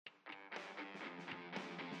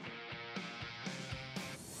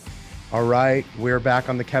All right, we're back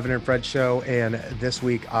on the Kevin and Fred show, and this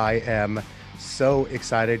week I am so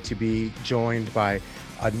excited to be joined by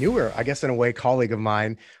a newer, I guess in a way, colleague of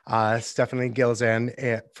mine, Stephanie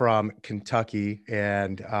Gilzan from Kentucky.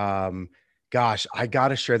 And gosh, I got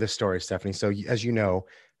to share this story, Stephanie. So as you know,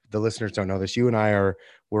 the listeners don't know this. You and I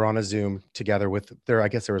we're on a Zoom together with I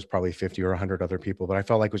guess there was probably 50 or 100 other people, but I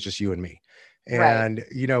felt like it was just you and me. Right. And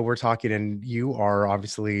we're talking, and you are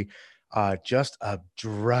obviously just a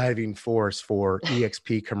driving force for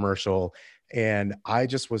EXP commercial. And I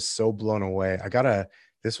just was so blown away.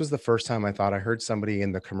 This was the first time I thought I heard somebody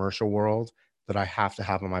in the commercial world that I have to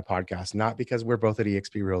have on my podcast, not because we're both at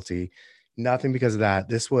EXP Realty, nothing because of that.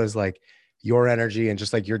 This was like your energy and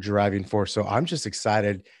just like your driving force. So I'm just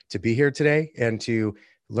excited to be here today and to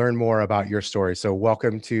learn more about your story. So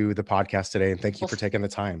welcome to the podcast today. And thank you Well, for taking the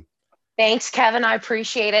time. thanks, Kevin. I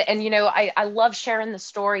appreciate it. And, I love sharing the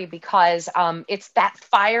story because it's that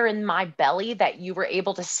fire in my belly that you were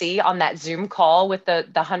able to see on that Zoom call with the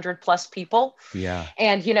 100 plus people. Yeah.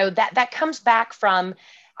 And, that comes back from,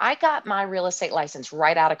 I got my real estate license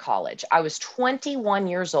right out of college. I was 21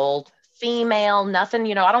 years old, female, nothing,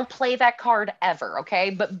 I don't play that card ever.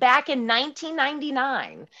 Okay. But back in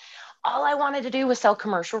 1999, all I wanted to do was sell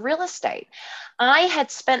commercial real estate. I had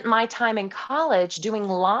spent my time in college doing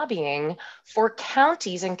lobbying for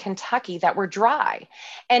counties in Kentucky that were dry,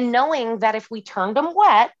 and knowing that if we turned them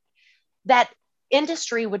wet, that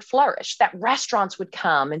industry would flourish, that restaurants would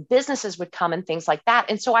come and businesses would come and things like that.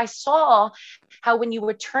 And so I saw how when you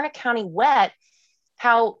would turn a county wet,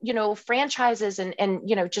 how franchises and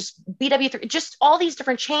just BW3, just all these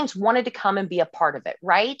different chains wanted to come and be a part of it,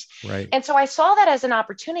 right? Right. And so I saw that as an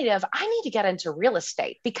opportunity of, I need to get into real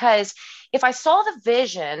estate, because if I saw the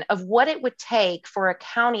vision of what it would take for a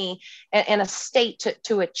county and a state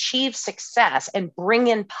to achieve success and bring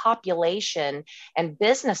in population and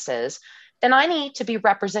businesses, then I need to be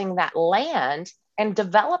representing that land and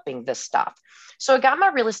developing this stuff. So I got my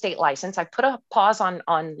real estate license. I put a pause on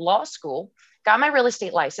law school, got my real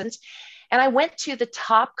estate license, and I went to the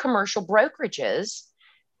top commercial brokerages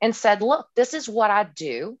and said, look, this is what I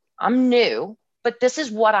do. I'm new, but this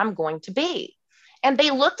is what I'm going to be. And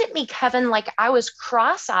they looked at me, Kevin, like I was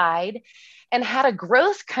cross-eyed and had a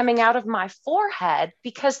growth coming out of my forehead,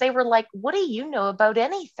 because they were like, what do you know about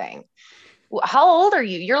anything? How old are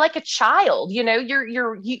you? You're like a child,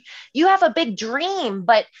 you have a big dream,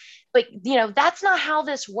 but that's not how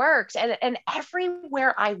this works. And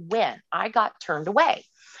everywhere I went, I got turned away.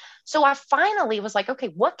 So I finally was like, okay,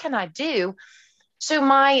 what can I do? So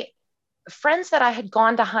my friends that I had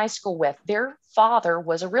gone to high school with, their father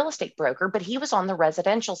was a real estate broker, but he was on the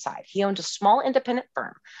residential side. He owned a small independent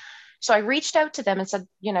firm. So I reached out to them and said,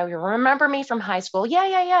 you remember me from high school? Yeah,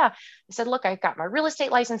 yeah, yeah. I said, look, I got my real estate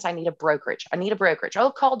license. I need a brokerage. I need a brokerage. Oh,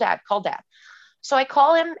 call dad, call dad. So I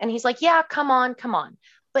call him and he's like, yeah, come on, come on.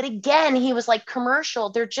 But again, he was like, commercial,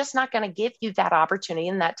 they're just not going to give you that opportunity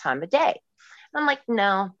in that time of day. And I'm like,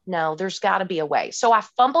 no, no, there's got to be a way. So I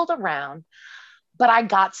fumbled around, but I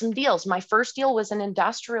got some deals. My first deal was an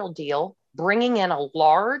industrial deal, bringing in a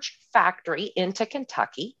large factory into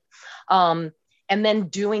Kentucky. And then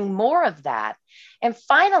doing more of that. And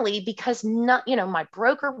finally, because my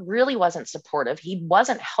broker really wasn't supportive, he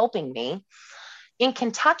wasn't helping me. In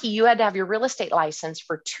Kentucky, you had to have your real estate license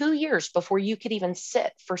for 2 years before you could even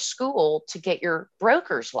sit for school to get your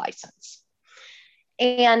broker's license.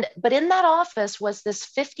 But in that office was this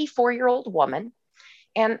 54-year-old woman,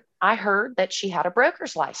 and I heard that she had a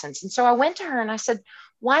broker's license. And so I went to her and I said,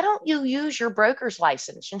 why don't you use your broker's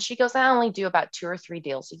license? And she goes, I only do about 2 or 3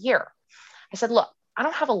 deals a year. I said, look, I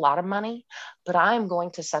don't have a lot of money, but I'm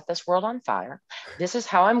going to set this world on fire. This is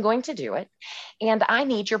how I'm going to do it. And I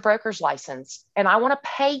need your broker's license. And I want to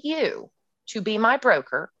pay you to be my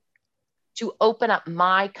broker to open up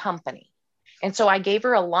my company. And so I gave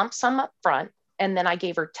her a lump sum up front. And then I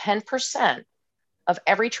gave her 10% of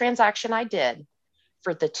every transaction I did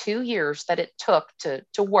for the 2 years that it took to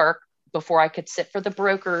work before I could sit for the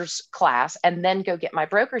broker's class and then go get my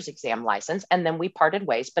broker's exam license. And then we parted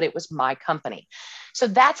ways, but it was my company. So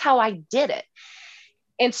that's how I did it.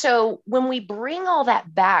 And so when we bring all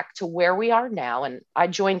that back to where we are now, and I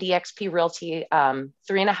joined EXP Realty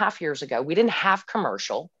 3.5 years ago, we didn't have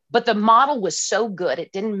commercial, but the model was so good,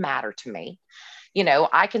 it didn't matter to me.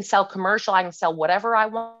 I can sell commercial, I can sell whatever I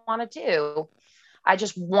want to do. I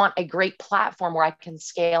just want a great platform where I can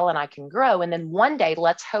scale and I can grow. And then one day,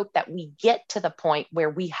 let's hope that we get to the point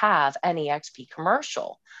where we have an EXP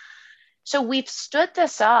commercial. So we've stood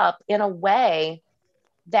this up in a way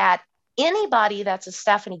that Anybody that's a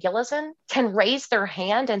Stephanie Gillison can raise their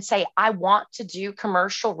hand and say, I want to do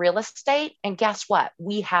commercial real estate. And guess what?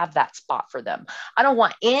 We have that spot for them. I don't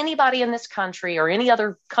want anybody in this country or any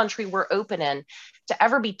other country we're open in to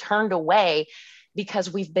ever be turned away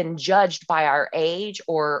because we've been judged by our age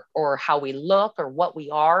or how we look or what we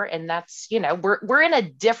are. And that's, we're in a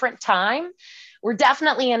different time. We're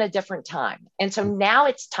definitely in a different time. And so now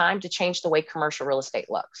it's time to change the way commercial real estate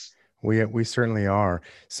looks. We certainly are.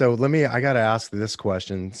 So I got to ask this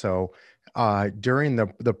question. So during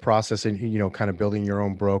the process and, kind of building your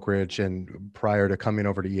own brokerage and prior to coming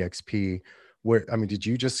over to EXP, did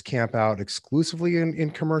you just camp out exclusively in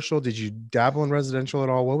commercial? Did you dabble in residential at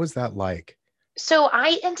all? What was that like? So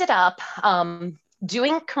I ended up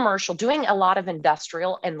doing commercial, doing a lot of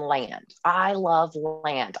industrial and land. I love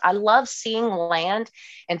land. I love seeing land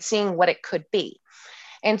and seeing what it could be.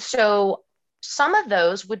 And so some of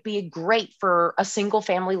those would be great for a single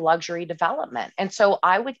family luxury development. And so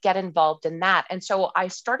I would get involved in that. And so I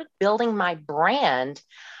started building my brand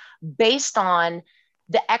based on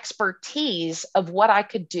the expertise of what I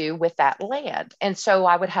could do with that land. And so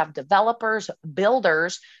I would have developers,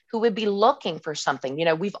 builders who would be looking for something.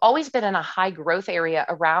 We've always been in a high growth area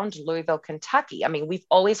around Louisville, Kentucky. I mean, we've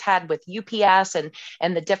always had with UPS and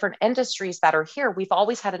the different industries that are here, we've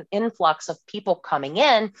always had an influx of people coming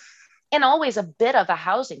in and always a bit of a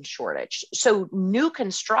housing shortage. So new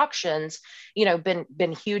constructions,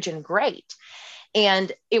 been huge and great.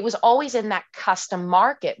 And it was always in that custom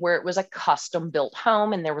market where it was a custom built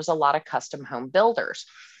home and there was a lot of custom home builders.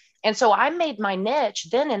 And so I made my niche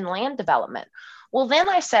then in land development. Well, then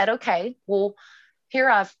I said, okay, well, here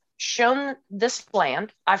I've shown this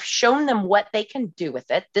land. I've shown them what they can do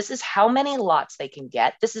with it. This is how many lots they can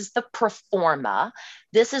get. This is the pro forma.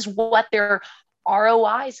 This is what their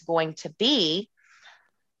ROI is going to be.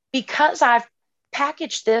 Because I've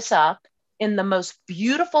packaged this up in the most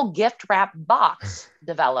beautiful gift wrap box,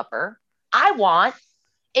 developer, I want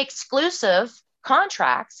exclusive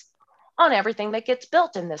contracts on everything that gets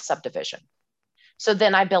built in this subdivision. So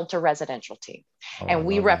then I built a residential team and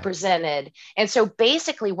we represented. And so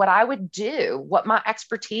basically what I would do, what my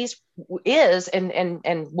expertise is,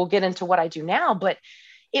 and we'll get into what I do now, but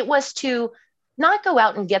it was to not go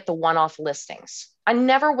out and get the one-off listings. I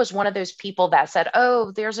never was one of those people that said,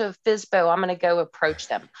 oh, there's a FSBO, I'm going to go approach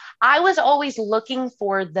them. I was always looking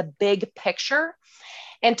for the big picture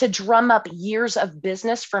and to drum up years of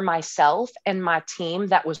business for myself and my team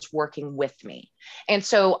that was working with me. And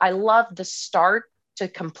so I love the start to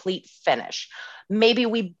complete finish. Maybe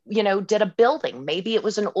we, did a building. Maybe it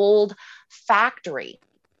was an old factory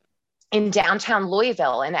in downtown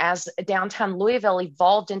Louisville. And as downtown Louisville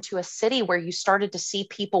evolved into a city where you started to see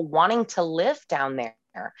people wanting to live down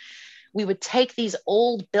there, we would take these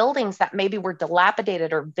old buildings that maybe were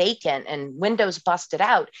dilapidated or vacant and windows busted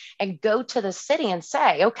out and go to the city and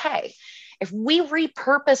say, okay, if we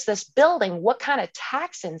repurpose this building, what kind of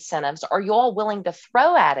tax incentives are you all willing to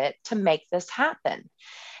throw at it to make this happen?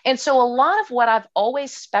 And so a lot of what I've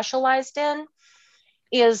always specialized in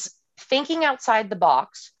is thinking outside the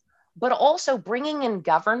box, but also bringing in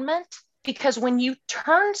government, because when you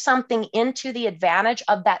turn something into the advantage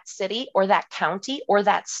of that city or that county or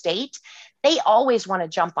that state, they always want to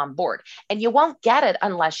jump on board, and you won't get it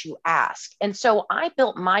unless you ask. And so I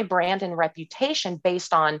built my brand and reputation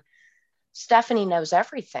based on Stephanie knows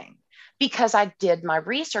everything, because I did my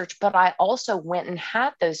research, but I also went and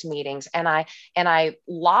had those meetings and I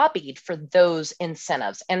lobbied for those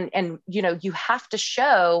incentives. And you have to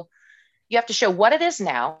show what it is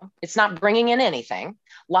now. It's not bringing in anything.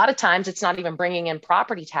 A lot of times it's not even bringing in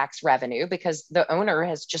property tax revenue because the owner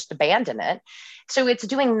has just abandoned it. So it's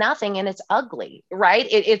doing nothing and it's ugly, right?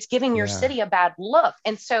 It's giving your city a bad look.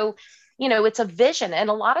 And so, it's a vision. And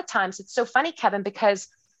a lot of times it's so funny, Kevin, because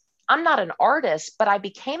I'm not an artist, but I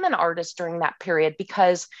became an artist during that period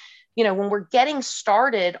because when we're getting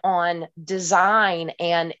started on design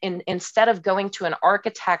and instead of going to an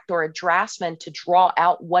architect or a draftsman to draw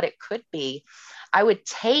out what it could be, I would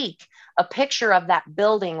take a picture of that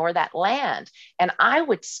building or that land and I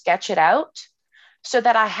would sketch it out so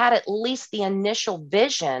that I had at least the initial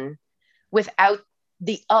vision without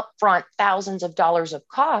the upfront thousands of dollars of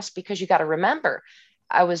cost. Because you got to remember,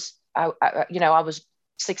 I was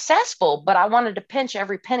successful, but I wanted to pinch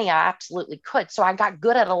every penny I absolutely could. So I got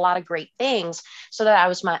good at a lot of great things so that I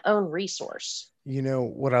was my own resource.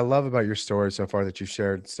 What I love about your story so far that you've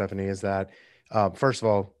shared, Stephanie, is that first of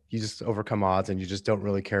all, you just overcome odds and you just don't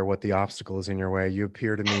really care what the obstacle is in your way. You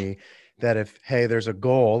appear to me that if, hey, there's a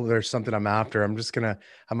goal, there's something I'm after,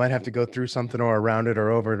 I might have to go through something or around it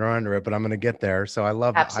or over it or under it, but I'm going to get there. So I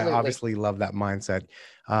Absolutely. obviously love that mindset.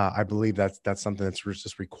 I believe that's something that's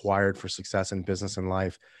just required for success in business and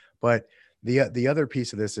life. But the other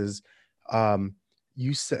piece of this is, um,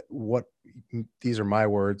 you said these are my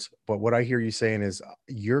words, but what I hear you saying is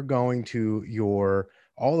you're going to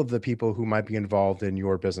all of the people who might be involved in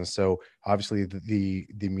your business. So obviously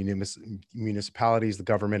the municipalities, the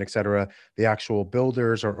government, et cetera, the actual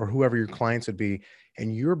builders or whoever your clients would be,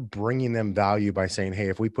 and you're bringing them value by saying, hey,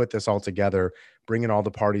 if we put this all together, bringing all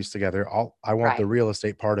the parties together, I want the Right. real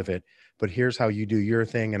estate part of it, but here's how you do your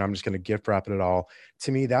thing, and I'm just going to gift wrap it all.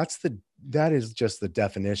 To me, that is just the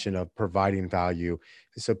definition of providing value.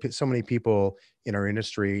 So many people in our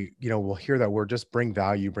industry, will hear that word, just bring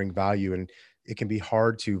value, and it can be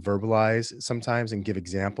hard to verbalize sometimes and give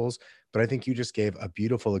examples. But I think you just gave a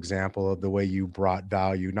beautiful example of the way you brought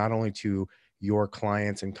value, not only to your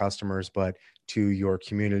clients and customers, but to your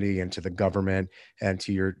community and to the government and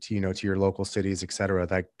to your local cities, et cetera.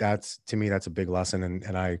 That's, to me, that's a big lesson.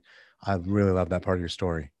 And I really love that part of your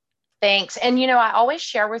story. Thanks. And, I always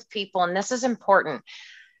share with people, and this is important.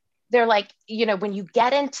 They're like, when you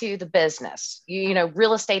get into the business,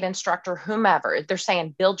 real estate instructor, whomever, they're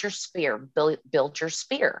saying, build your sphere, build your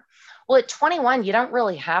sphere. Well, at 21, you don't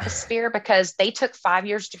really have a sphere because they took 5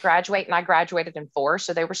 years to graduate and I graduated in 4.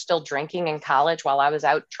 So they were still drinking in college while I was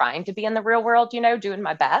out trying to be in the real world, doing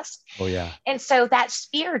my best. Oh yeah. And so that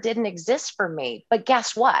sphere didn't exist for me. But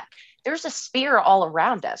guess what? There's a sphere all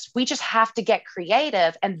around us. We just have to get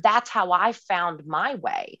creative. And that's how I found my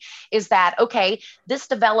way, is that, okay, this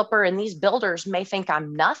developer and these builders may think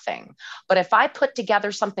I'm nothing, but if I put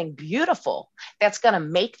together something beautiful that's going to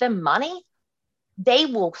make them money, they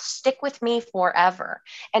will stick with me forever.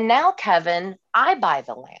 And now, Kevin, I buy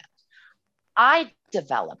the land, I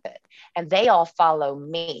develop it, and they all follow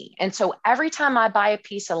me. And so every time I buy a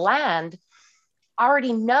piece of land, I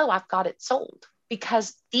already know I've got it sold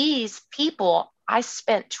because these people, I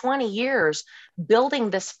spent 20 years building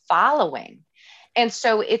this following. And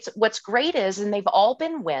so it's what's great is, and they've all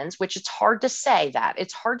been wins, which it's hard to say that.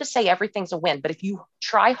 It's hard to say everything's a win, but if you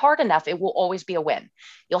try hard enough, it will always be a win.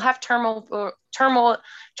 You'll have turmoil,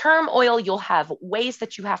 you'll have ways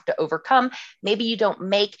that you have to overcome. Maybe you don't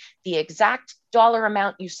make the exact dollar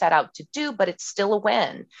amount you set out to do, but it's still a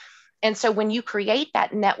win. And so when you create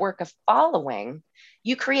that network of following,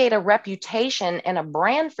 you create a reputation and a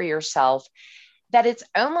brand for yourself that it's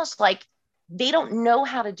almost like they don't know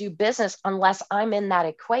how to do business unless I'm in that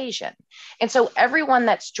equation. And so everyone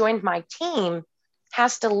that's joined my team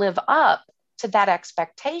has to live up to that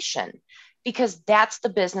expectation because that's the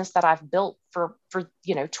business that I've built for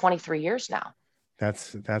 23 years now.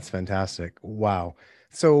 That's fantastic. Wow.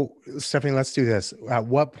 So Stephanie, let's do this.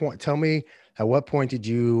 Tell me, at what point did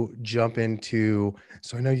you jump into,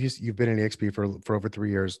 so I know you've been in EXP for over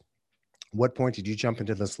 3 years. What point did you jump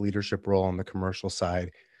into this leadership role on the commercial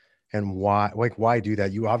side, and why do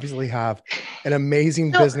that? You obviously have an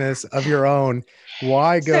amazing So, business of your own.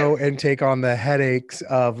 Why so go and take on the headaches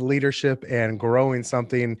of leadership and growing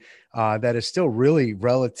something that is still really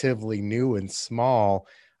relatively new and small,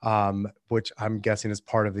 which I'm guessing is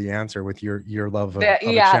part of the answer with your love of a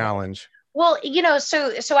yeah. challenge. Well,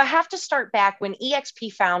 so I have to start back when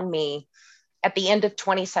EXP found me at the end of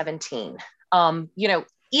 2017.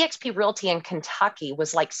 EXP Realty in Kentucky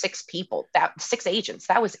was like 6 people, 6 agents.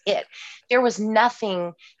 That was it. There was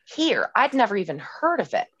nothing here. I'd never even heard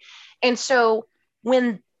of it. And so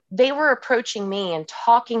when they were approaching me and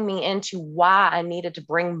talking me into why I needed to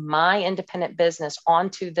bring my independent business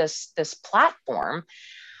onto this platform,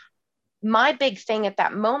 my big thing at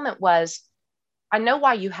that moment was, I know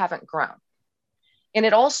why you haven't grown. And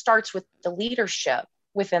it all starts with the leadership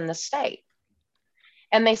within the state.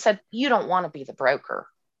 And they said, you don't want to be the broker.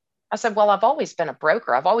 I said, well, I've always been a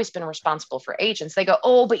broker. I've always been responsible for agents. They go,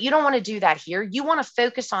 oh, but you don't want to do that here. You want to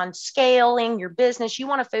focus on scaling your business. You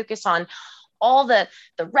want to focus on all the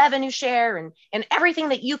revenue share and everything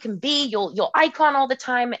that you can be. You'll icon all the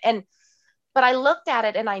time. But I looked at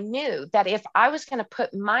it and I knew that if I was going to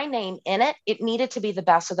put my name in it, it needed to be the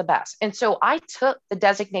best of the best. And so I took the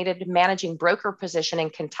designated managing broker position in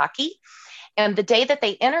Kentucky. And the day that they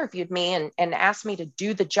interviewed me and asked me to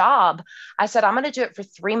do the job, I said, I'm going to do it for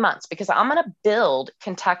 3 months because I'm going to build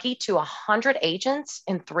Kentucky to 100 agents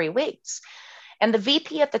in 3 weeks. And the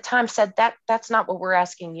VP at the time said, that's not what we're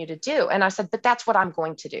asking you to do. And I said, but that's what I'm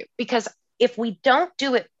going to do. Because if we don't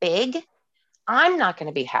do it big, I'm not going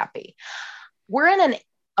to be happy. We're in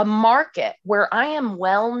a market where I am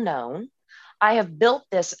well known. I have built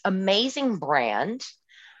this amazing brand.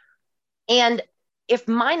 And if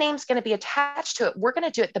my name's going to be attached to it, we're going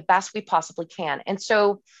to do it the best we possibly can. And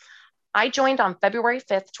so I joined on February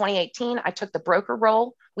 5th, 2018. I took the broker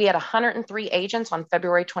role. We had 103 agents on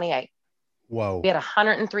February 28th. We Whoa. had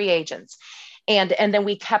 103 agents. And then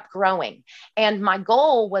we kept growing. And my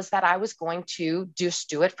goal was that I was going to just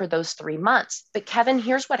do it for those 3 months. But Kevin,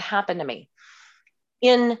 here's what happened to me.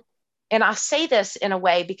 In and I say this in a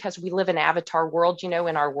way because we live in avatar world, in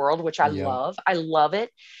our world, which I Yep. love. I love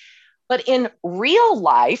it. But in real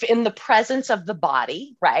life, in the presence of the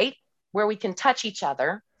body, right, where we can touch each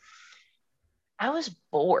other, I was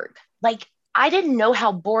bored. Like, I didn't know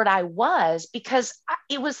how bored I was because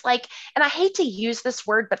it was like, and I hate to use this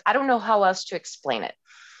word, but I don't know how else to explain it.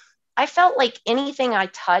 I felt like anything I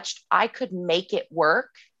touched, I could make it work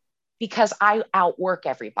because I outwork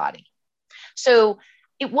everybody. So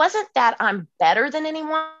it wasn't that I'm better than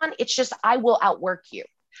anyone. It's just I will outwork you.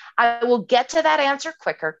 I will get to that answer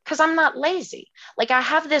quicker because I'm not lazy. Like I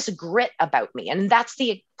have this grit about me, and that's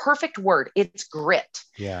the perfect word. It's grit.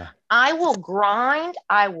 Yeah. I will grind,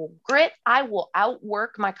 I will grit, I will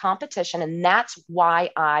outwork my competition. And that's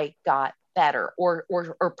why I got better or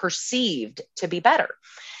perceived to be better.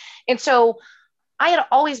 And so I had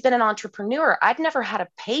always been an entrepreneur. I'd never had a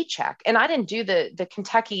paycheck, and I didn't do the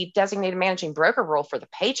Kentucky designated managing broker role for the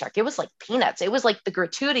paycheck. It was like peanuts. It was like the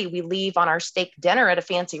gratuity we leave on our steak dinner at a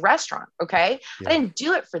fancy restaurant. Okay. I Yeah. didn't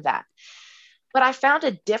do it for that. But I found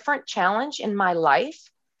a different challenge in my life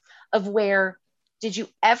of where did you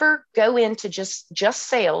ever go into just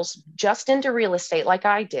sales, just into real estate like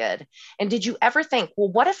I did? And did you ever think,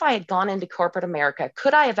 well, what if I had gone into corporate America?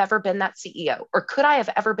 Could I have ever been that CEO? Or could I have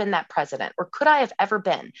ever been that president? Or could I have ever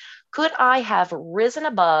been? Could I have risen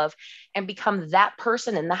above and become that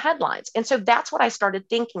person in the headlines? And so that's what I started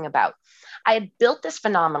thinking about. I had built this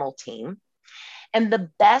phenomenal team. And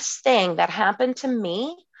the best thing that happened to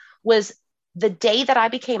me was the day that I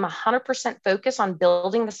became 100% focused on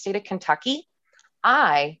building the state of Kentucky,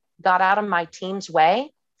 I got out of my team's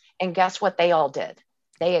way. And guess what they all did?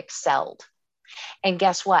 They excelled. And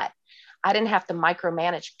guess what? I didn't have to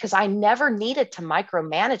micromanage because I never needed to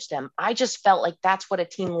micromanage them. I just felt like that's what a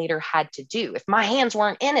team leader had to do. If my hands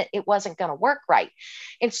weren't in it, it wasn't going to work right.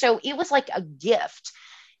 And so it was like a gift.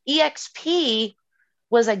 EXP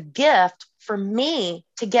was a gift for me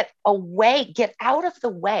to get out of the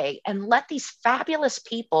way and let these fabulous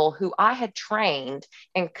people who I had trained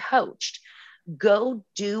and coached go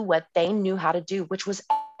do what they knew how to do, which was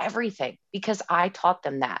everything because I taught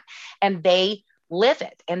them that. And they live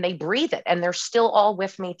it and they breathe it. And they're still all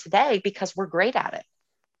with me today because we're great at it.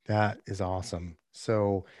 That is awesome.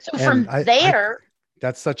 So, So and from there,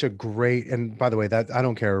 that's such a great, and by the way, that I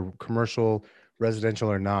don't care, commercial,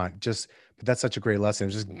 residential or not, just, but that's such a great lesson.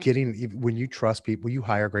 Just getting, when you trust people, you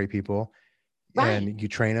hire great people right. and you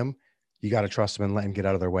train them, you got to trust them and let them get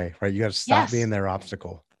out of their way, right? You got to stop being Yes. their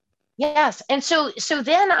obstacle. Yes. And so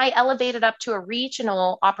then I elevated up to a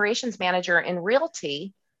regional operations manager in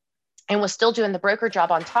realty and was still doing the broker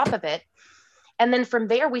job on top of it. And then from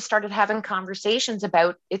there, we started having conversations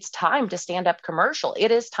about it's time to stand up commercial. It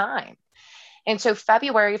is time. And so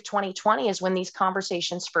February of 2020 is when these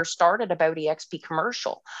conversations first started about EXP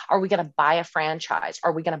commercial. Are we going to buy a franchise?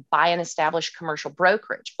 Are we going to buy an established commercial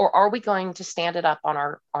brokerage? Or are we going to stand it up on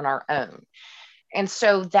our own? And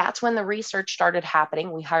so that's when the research started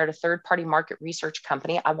happening. We hired a third-party market research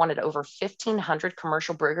company. I wanted over 1,500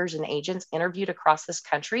 commercial brokers and agents interviewed across this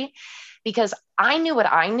country because I knew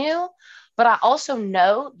what I knew, but I also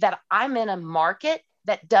know that I'm in a market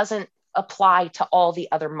that doesn't apply to all the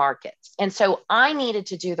other markets. And so I needed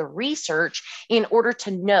to do the research in order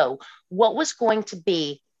to know what was going to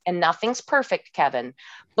be, and nothing's perfect, Kevin,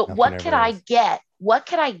 but Nothing what could ever I is. get? What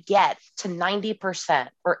could I get to 90%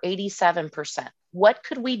 or 87%? What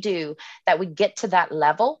could we do that would get to that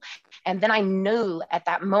level? And then I knew at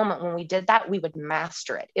that moment when we did that, we would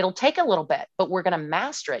master it. It'll take a little bit, but we're going to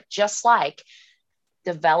master it, just like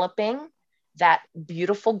developing that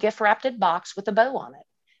beautiful gift wrapped box with a bow on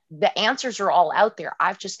it. The answers are all out there.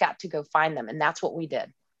 I've just got to go find them. And that's what we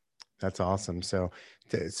did. That's awesome. So,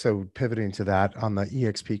 so pivoting to that on the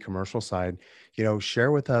EXP commercial side,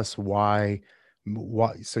 share with us why.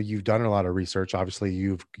 So you've done a lot of research. Obviously,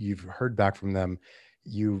 you've heard back from them.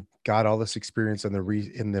 You got all this experience in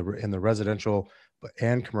the residential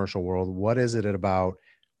and commercial world. What is it about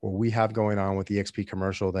what we have going on with EXP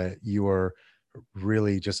commercial that you are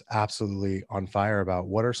really just absolutely on fire about?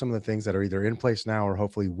 What are some of the things that are either in place now or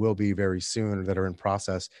hopefully will be very soon or that are in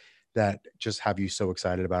process that just have you so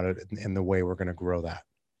excited about it and the way we're going to grow that?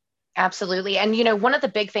 Absolutely. And, one of the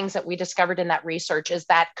big things that we discovered in that research is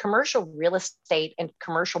that commercial real estate and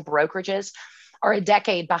commercial brokerages are a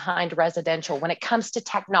decade behind residential when it comes to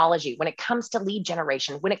technology, when it comes to lead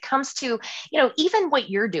generation, when it comes to, even what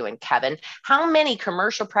you're doing, Kevin. How many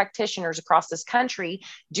commercial practitioners across this country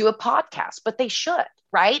do a podcast? But they should,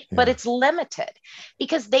 right? But Yeah. it's limited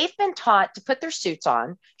because they've been taught to put their suits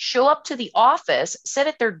on, show up to the office, sit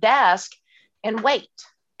at their desk, and wait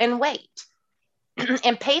and wait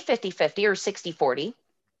and pay 50-50 or 60-40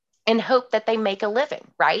 and hope that they make a living,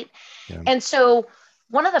 right? Yeah. And so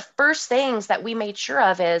one of the first things that we made sure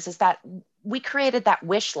of is that we created that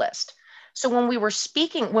wish list. So when we were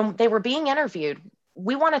speaking, when they were being interviewed,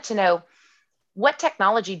 we wanted to know, what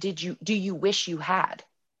technology do you wish you had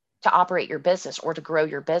to operate your business or to grow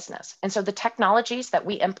your business? And so the technologies that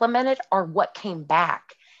we implemented are what came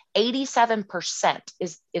back. 87%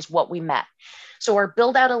 is what we met. So our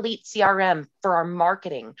Build Out Elite CRM for our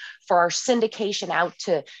marketing, for our syndication out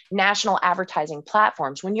to national advertising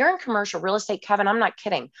platforms. When you're in commercial real estate, Kevin, I'm not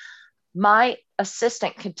kidding. My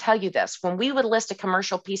assistant could tell you this. When we would list a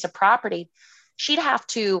commercial piece of property, she'd have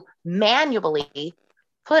to manually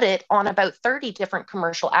put it on about 30 different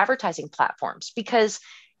commercial advertising platforms because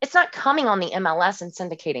it's not coming on the MLS and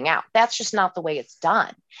syndicating out. That's just not the way it's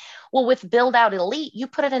done. Well, with Build Out Elite, you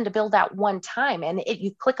put it into Build Out one time and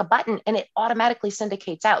you click a button and it automatically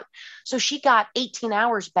syndicates out. So she got 18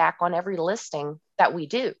 hours back on every listing that we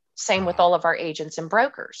do. Same with all of our agents and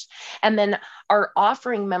brokers. And then our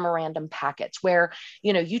offering memorandum packets where,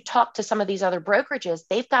 you talk to some of these other brokerages,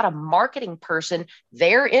 they've got a marketing person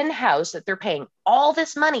there in-house that they're paying all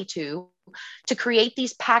this money to create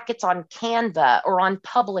these packets on Canva or on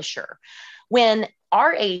Publisher. When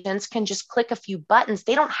our agents can just click a few buttons,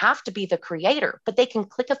 they don't have to be the creator, but they can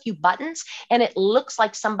click a few buttons and it looks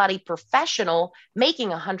like somebody professional making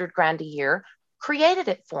 $100,000 a year created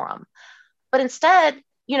it for them. But instead,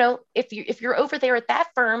 if you're over there at that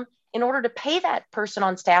firm, in order to pay that person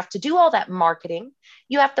on staff to do all that marketing,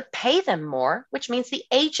 you have to pay them more, which means the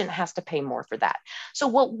agent has to pay more for that. So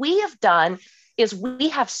what we have done is we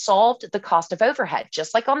have solved the cost of overhead,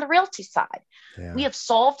 just like on the realty side. Yeah. We have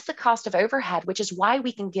solved the cost of overhead, which is why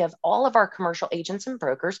we can give all of our commercial agents and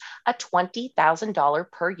brokers a $20,000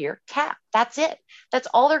 per year cap. That's it. That's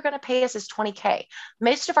all they're going to pay us is $20K.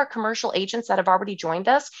 Most of our commercial agents that have already joined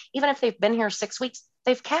us, even if they've been here 6 weeks,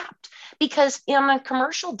 they've capped because in a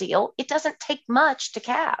commercial deal, it doesn't take much to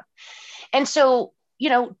cap. And so,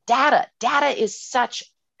 data is such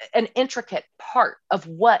an intricate part of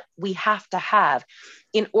what we have to have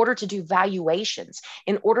in order to do valuations,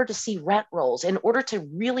 in order to see rent rolls, in order to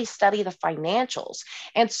really study the financials.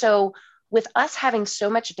 And so with us having so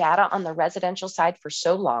much data on the residential side for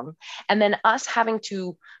so long, and then us having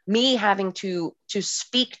to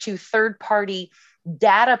speak to third-party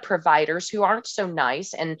data providers who aren't so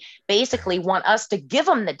nice and basically want us to give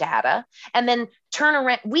them the data and then turn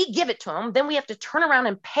around, we give it to them, then we have to turn around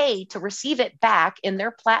and pay to receive it back in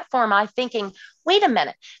their platform. I'm thinking, wait a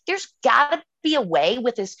minute, there's got to be a way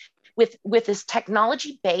with this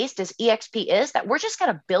technology based as EXP is that we're just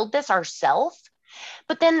going to build this ourselves.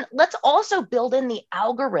 But then let's also build in the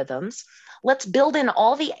algorithms. Let's build in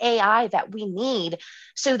all the AI that we need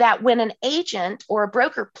so that when an agent or a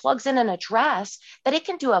broker plugs in an address, that it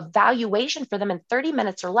can do a valuation for them in 30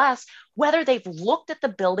 minutes or less, whether they've looked at the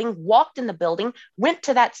building, walked in the building, went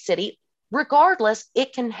to that city. Regardless,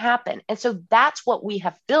 it can happen. And so that's what we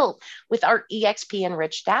have built with our EXP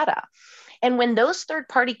enriched data. And when those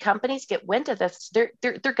third-party companies get wind of this, they're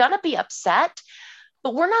going to be upset.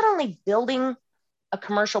 But we're not only building a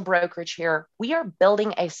commercial brokerage here, we are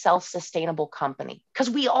building a self-sustainable company because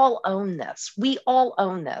we all own this. We all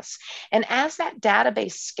own this. And as that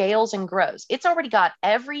database scales and grows, it's already got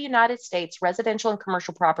every United States residential and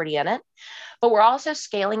commercial property in it, but we're also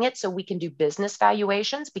scaling it so we can do business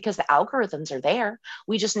valuations because the algorithms are there.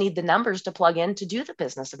 We just need the numbers to plug in to do the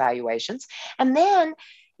business evaluations. And then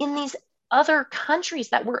in these other countries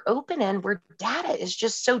that we're open in where data is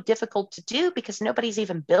just so difficult to do because nobody's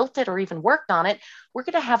even built it or even worked on it, we're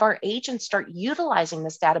going to have our agents start utilizing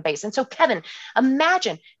this database. And so, Kevin,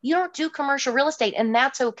 imagine you don't do commercial real estate and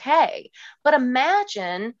that's okay. But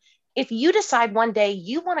imagine if you decide one day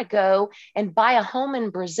you want to go and buy a home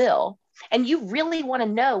in Brazil and you really want to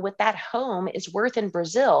know what that home is worth in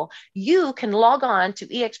Brazil, you can log on to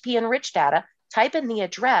EXP Enrich Data, type in the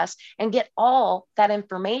address and get all that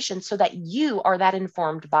information so that you are that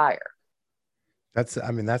informed buyer. That's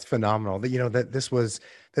phenomenal. That this was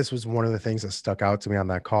one of the things that stuck out to me on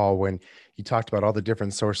that call when you talked about all the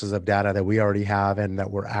different sources of data that we already have and that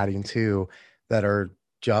we're adding to that are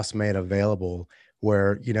just made available.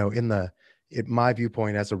 Where, in my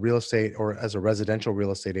viewpoint as a real estate or as a residential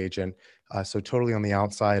real estate agent, so totally on the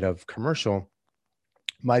outside of commercial,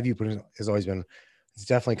 my viewpoint has always been, it's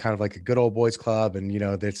definitely kind of like a good old boys club. And,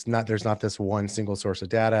 there's not this one single source of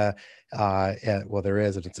data. Well, there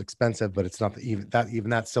is, and it's expensive, but it's not even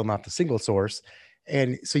that's still not the single source.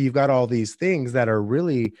 And so you've got all these things that are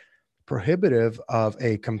really prohibitive of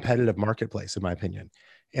a competitive marketplace, in my opinion.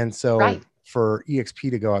 And so Right. for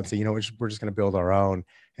EXP to go out and say, we're just going to build our own,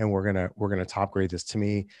 and we're going to top grade this, to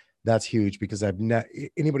me, that's huge, because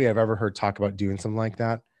anybody I've ever heard talk about doing something like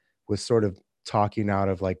that was sort of talking out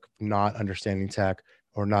of like not understanding tech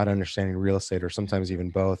or not understanding real estate, or sometimes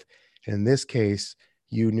even both. In this case,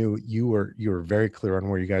 you were very clear on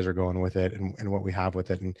where you guys are going with it, and what we have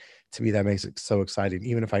with it. And to me, that makes it so exciting.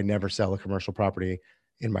 Even if I never sell a commercial property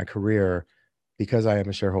in my career, because I am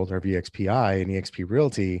a shareholder of EXPI and EXP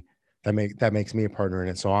Realty, that makes me a partner in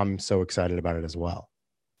it. So I'm so excited about it as well.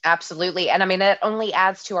 Absolutely. And I mean, it only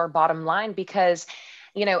adds to our bottom line because,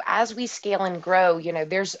 as we scale and grow,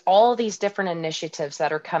 there's all these different initiatives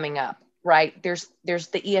that are coming up, right? There's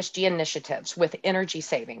the ESG initiatives with energy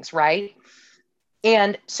savings, right?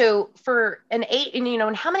 And so for an eight,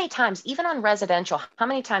 and how many times, even on residential, how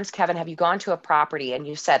many times, Kevin, have you gone to a property and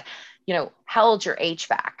you said, how old's your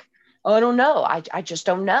HVAC? Oh, I don't know. I just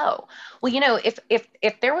don't know. Well,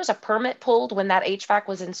 if there was a permit pulled when that HVAC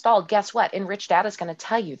was installed, guess what? Enriched Data is going to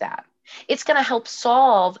tell you that. It's going to help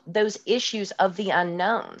solve those issues of the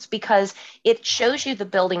unknowns because it shows you the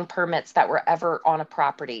building permits that were ever on a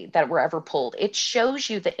property that were ever pulled. It shows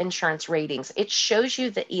you the insurance ratings. It shows you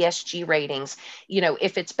the ESG ratings,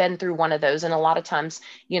 if it's been through one of those. And a lot of times,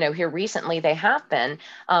 here recently they have been.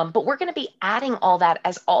 But we're going to be adding all that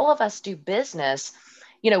as all of us do business.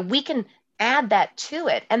 We can add that to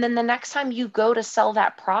it. And then the next time you go to sell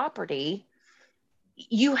that property,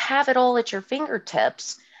 you have it all at your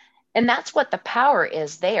fingertips. And that's what the power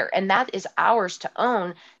is there. And that is ours to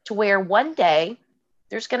own, to where one day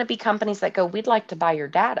there's going to be companies that go, we'd like to buy your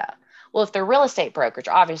data. Well, if they're real estate brokerage,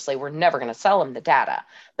 obviously we're never going to sell them the data.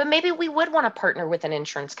 But maybe we would want to partner with an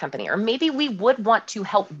insurance company, or maybe we would want to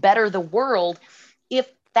help better the world if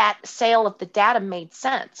that sale of the data made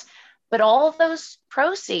sense. But all of those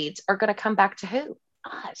proceeds are going to come back to who?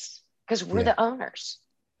 Us, because we're Yeah. the owners.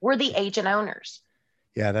 We're the agent owners.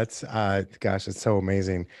 Yeah, that's gosh, it's so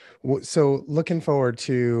amazing. So looking forward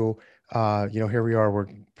to here we are, we're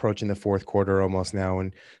approaching the fourth quarter almost now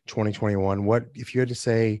in 2021. What if you had to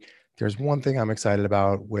say there's one thing I'm excited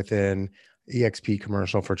about within EXP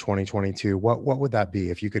commercial for 2022, what would that be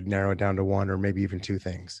if you could narrow it down to one or maybe even two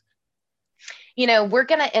things? We're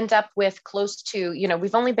going to end up with close to,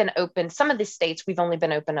 we've only been open, some of the states, we've only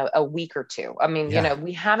been open a week or two. I mean, Yeah.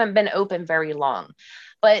 we haven't been open very long.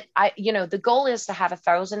 But the goal is to have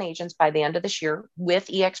 1,000 agents by the end of this year with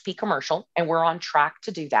EXP commercial, and we're on track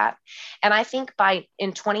to do that. And I think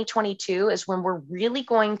in 2022 is when we're really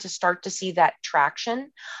going to start to see that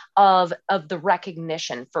traction of the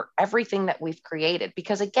recognition for everything that we've created.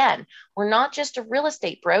 Because again, we're not just a real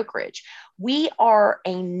estate brokerage. We are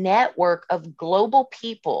a network of global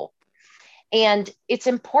people. And it's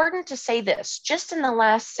important to say this, just in the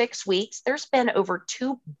last 6 weeks, there's been over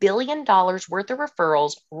 $2 billion worth of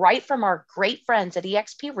referrals right from our great friends at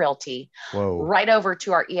eXp Realty, Whoa, right over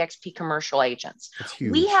to our eXp commercial agents. that's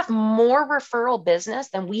We huge. have more referral business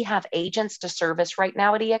than we have agents to service right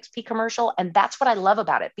now at eXp commercial. And that's what I love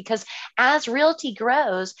about it, because as Realty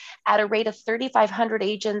grows at a rate of 3,500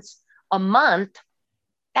 agents a month,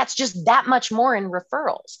 that's just that much more in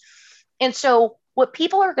referrals. And so what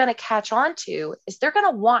people are going to catch on to is they're going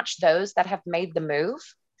to watch those that have made the move,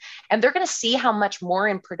 and they're going to see how much more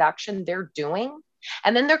in production they're doing.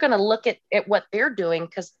 And then they're going to look at what they're doing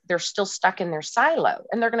because they're still stuck in their silo,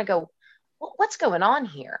 and they're going to go, well, what's going on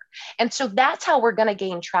here? And so that's how we're going to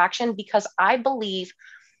gain traction, because I believe,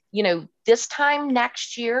 this time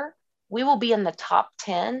next year, we will be in the top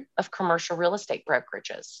 10 of commercial real estate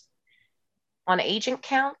brokerages on agent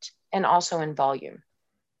count and also in volume.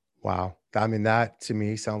 Wow. I mean, that to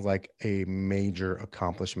me sounds like a major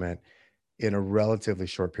accomplishment in a relatively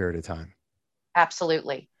short period of time.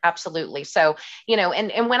 Absolutely. Absolutely. So,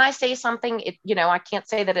 and when I say something, I can't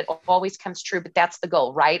say that it always comes true, but that's the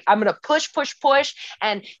goal, right? I'm going to push, push, push.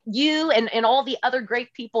 And you and all the other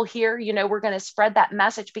great people here, we're going to spread that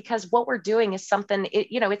message, because what we're doing is something,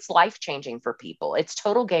 it's life changing for people. It's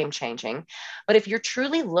total game changing. But if you're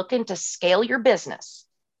truly looking to scale your business,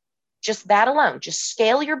 just that alone, just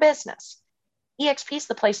scale your business, EXP is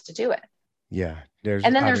the place to do it. Yeah.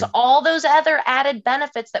 And then I there's mean, all those other added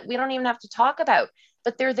benefits that we don't even have to talk about,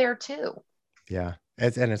 but they're there too. yeah.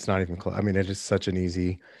 And it's not even close. I mean, it is such an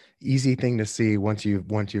easy thing to see once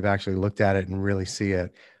you've actually looked at it and really see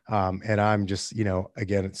it. And I'm just,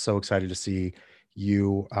 again, it's so excited to see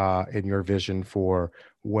you and your vision for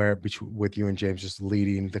with you and James just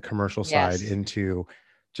leading the commercial side Yes. into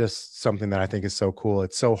just something that I think is so cool.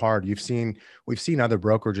 It's so hard. We've seen other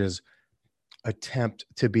brokerages attempt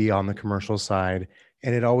to be on the commercial side,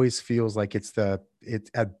 and it always feels like it's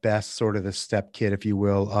at best sort of the step kid, if you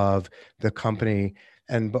will, of the company.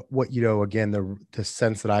 And but what, again, the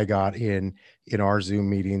sense that I got in our Zoom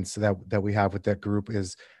meetings that we have with that group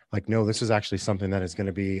is like, no, this is actually something that is going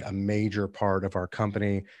to be a major part of our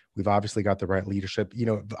company. We've obviously got the right leadership.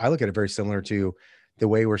 I look at it very similar to the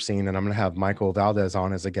way we're seeing, and I'm going to have Michael Valdez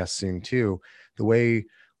on as a guest soon too. The way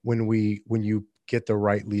when you get the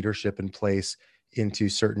right leadership in place into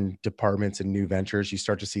certain departments and new ventures, you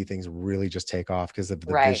start to see things really just take off because of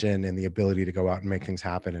the Right. vision and the ability to go out and make things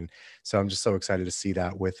happen. And so I'm just so excited to see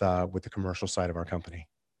that with the commercial side of our company.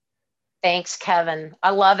 Thanks, Kevin. I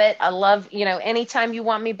love it. I love, anytime you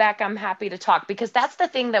want me back, I'm happy to talk, because that's the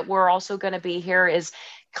thing that we're also going to be here is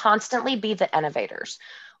constantly be the innovators.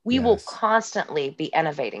 We will Yes. constantly be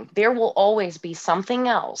innovating. There will always be something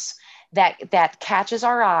else that catches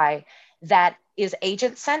our eye, that is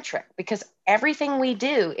agent centric, because everything we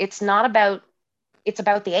do, it's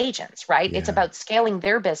about the agents, right? It's Yeah. about scaling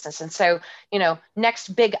their business. And so, next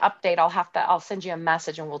big update, I'll send you a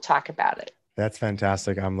message and we'll talk about it. That's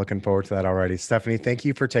fantastic. I'm looking forward to that already. Stephanie, thank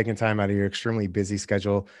you for taking time out of your extremely busy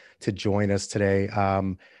schedule to join us today.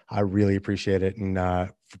 I really appreciate it.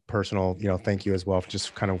 And personal, thank you as well, for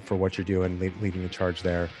just kind of for what you're doing, leading the charge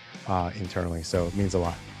there internally. So it means a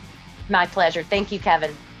lot. My pleasure. Thank you,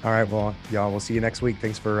 Kevin. All right. Well, y'all, we'll see you next week.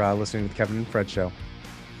 Thanks for listening to the Kevin and Fred Show.